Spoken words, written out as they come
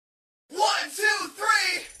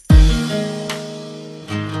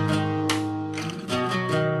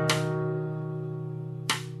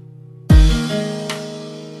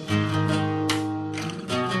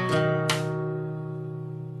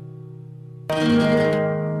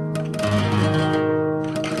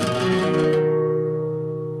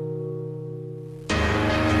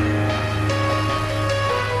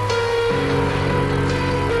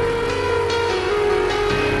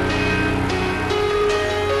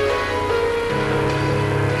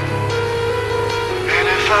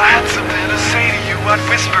I'd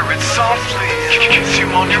whisper it softly, kiss you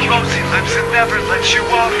on your rosy lips and never let you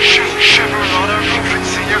off. Shiver on a roof and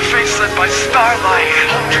see your face lit by starlight.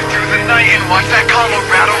 Hold you through the night and watch that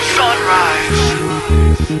Colorado sunrise.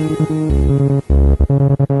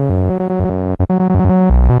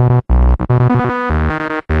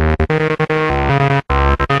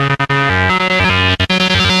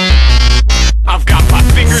 I've got my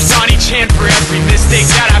fingers on each hand for every mistake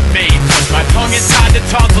that I've made. My tongue is tied to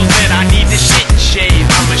tonsils and I need to shit and shave.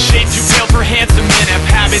 I'm a shade too pale for handsome and have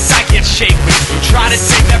habits I can't shake. But if you try to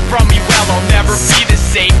take that from me, well, I'll never be the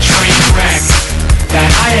same. Train wreck that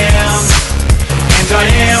I am, and I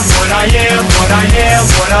am what I am, what I am,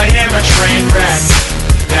 what I am. A train wreck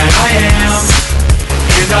that I am,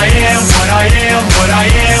 and I am what I am, what I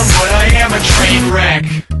am, what I am. A train wreck.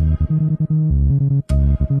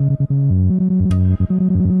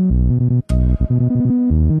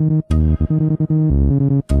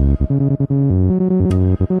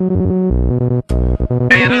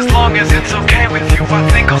 And as long as it's okay with you, I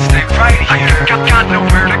think I'll stay right here. Got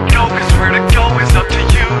nowhere to go, cause where to go is up to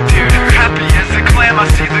you, dear. Happy as a clam, I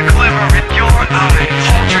see the glimmer in your eyes.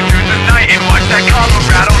 Hold you through the night and watch that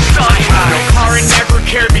Colorado sunrise. No car and never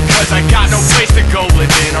cared because I got no place to go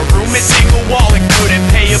live in. A room and single wall and couldn't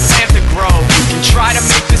pay a plant to grow. You can try to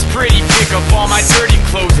make this pretty, pick up all my dirty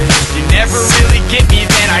clothes, and if you never really get me,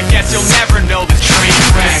 then I guess you'll never know the train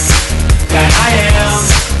wreck that I am.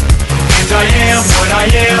 And I am what I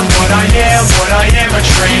am, what I am, what I am. A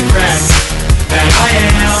train wreck that I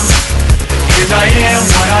am. And I am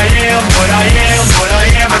what I am, what I am, what I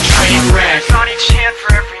am. A train wreck. On each hand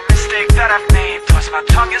for every mistake that I've made. Plus my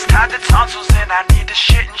tongue is tied to tonsils and I need to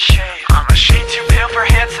shit and